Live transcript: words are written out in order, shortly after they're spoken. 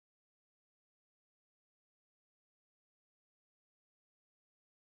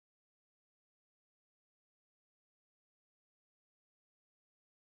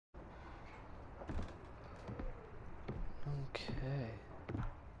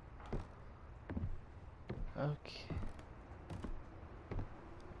Okay.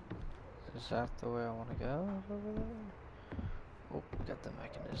 Is that the way I want to go? Over there? Oh, we got the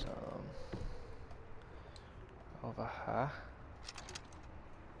mechanism. Over here.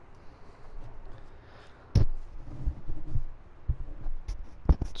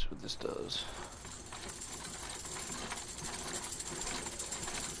 That's what this does.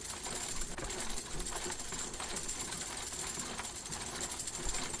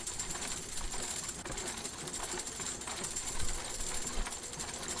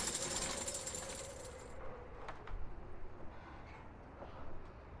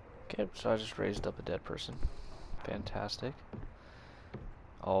 Okay, so I just raised up a dead person. Fantastic.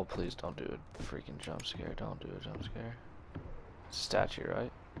 Oh, please don't do a freaking jump scare. Don't do a jump scare. Statue,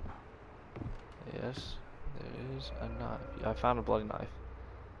 right? Yes, there is a knife. I found a bloody knife.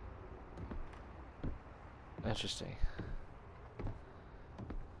 Interesting.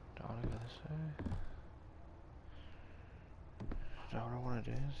 Don't want to go this way. Is that what I want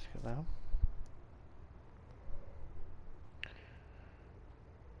to do? Just go down.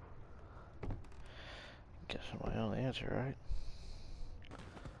 Guess I'm my only answer, right?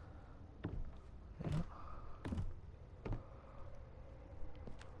 Yeah.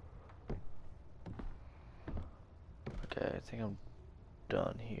 Okay, I think I'm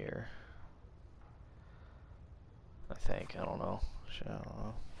done here. I think. I don't know. Shit, I don't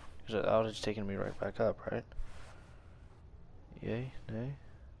know. Because that was just taking me right back up, right? Yay? Nay?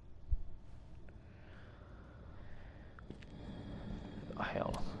 Oh,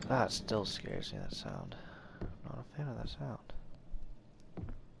 hell no. That still scares me, that sound. I'm not a fan of that sound.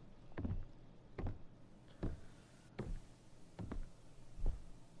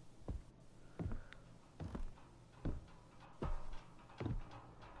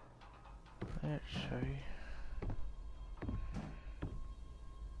 Let's show you.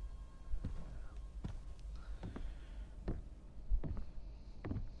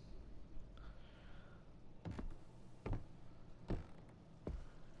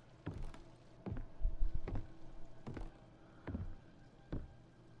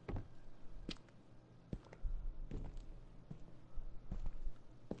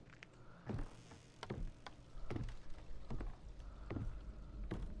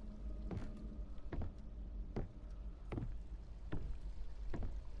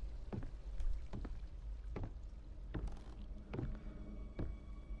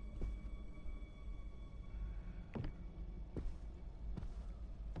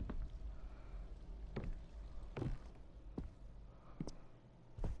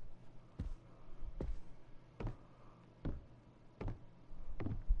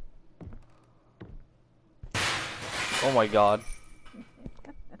 Oh my god.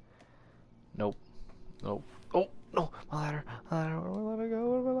 Nope. Nope. Oh, no! My ladder! My ladder! Where my ladder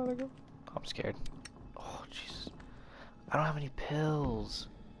go? Where my ladder go? I'm scared. Oh, Jesus. I don't have any pills.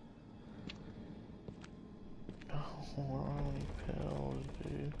 No, I don't have any pills,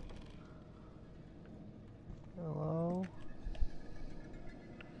 dude. Hello?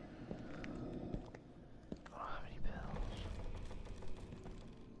 I don't have any pills.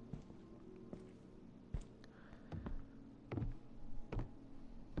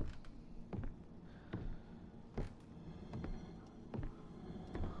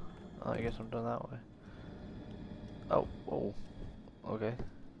 Oh, I guess I'm done that way. Oh, whoa. Okay.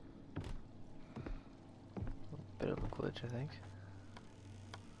 Bit of a glitch, I think.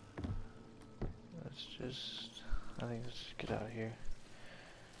 Let's just... I think let's just get out of here.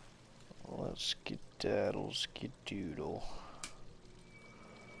 Let's skedaddle, skedoodle.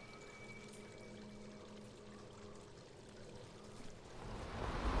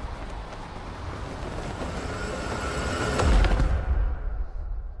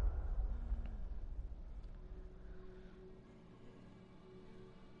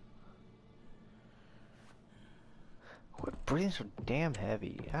 What breathing so damn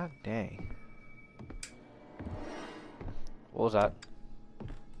heavy? God dang. What was that?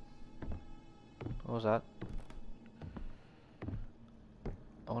 What was that?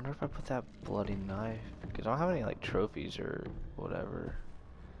 I wonder if I put that bloody knife, because I don't have any like trophies or whatever.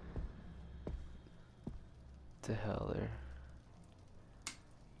 What the hell there?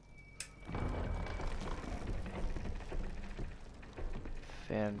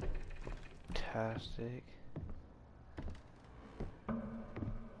 Fantastic.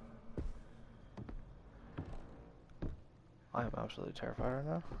 I am absolutely terrified right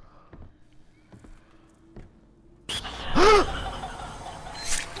now.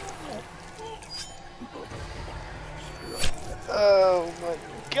 Oh my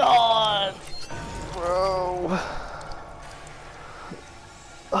god, bro.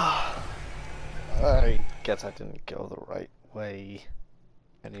 Alright. Guess I didn't go the right way.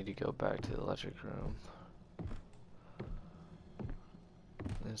 I need to go back to the electric room.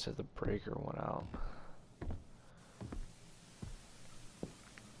 It said the breaker went out.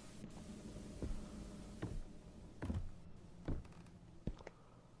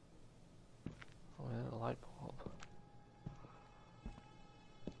 Oh, yeah, the light bulb.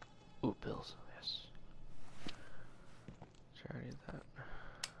 Ooh, pills. Yes. Sure, I need that.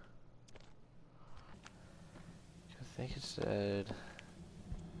 I think it said...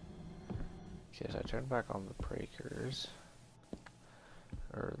 Okay, so I turned back on the breakers.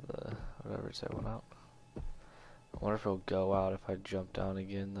 Or the... whatever it said went out. I wonder if it'll go out if I jump down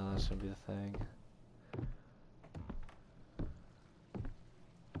again, though. That's gonna be the thing.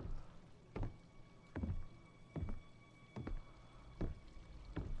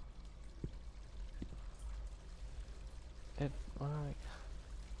 It... like...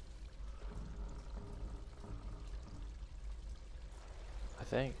 I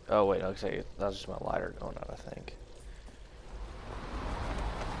think... oh wait, okay, that's just my lighter going out, I think.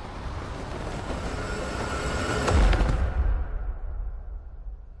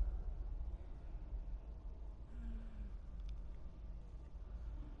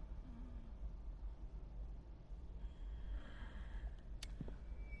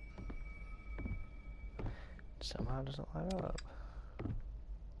 Somehow it doesn't light up.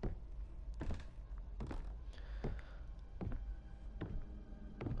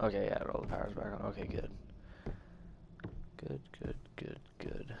 Okay, yeah, all the power's back on. Okay, good. Good, good, good,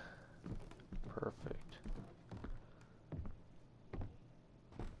 good. Perfect.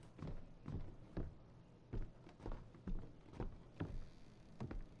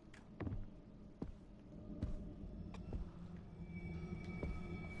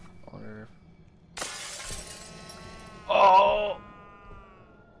 Wonder if... oh!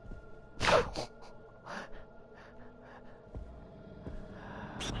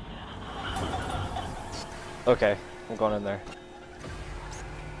 Okay, I'm going in there.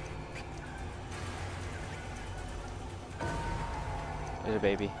 There's a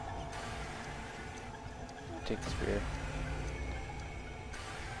baby. Take the spear.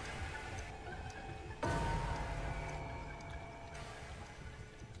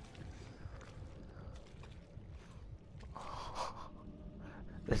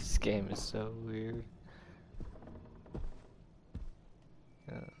 This game is so weird.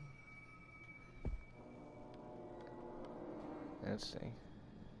 Yeah. Let's see.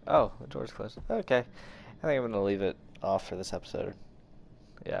 Oh, the door's closed. Okay. I think I'm gonna leave it off for this episode.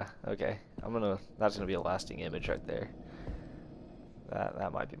 Yeah, okay. That's gonna be a lasting image right there.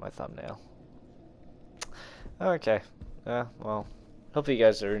 That might be my thumbnail. Okay. Well, hopefully you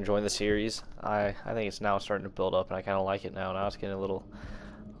guys are enjoying the series. I think it's now starting to build up and I kinda like it now. Now it's getting a little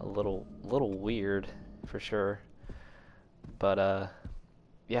weird for sure. But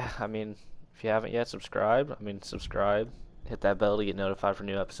yeah, I mean, if you haven't yet subscribed, subscribe. Hit that bell to get notified for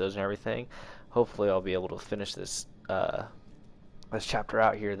new episodes and everything. Hopefully I'll be able to finish this this chapter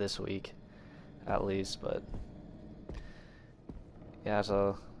out here this week, at least. But yeah,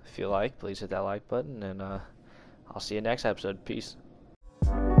 so if you like, please hit that like button, and I'll see you next episode. Peace.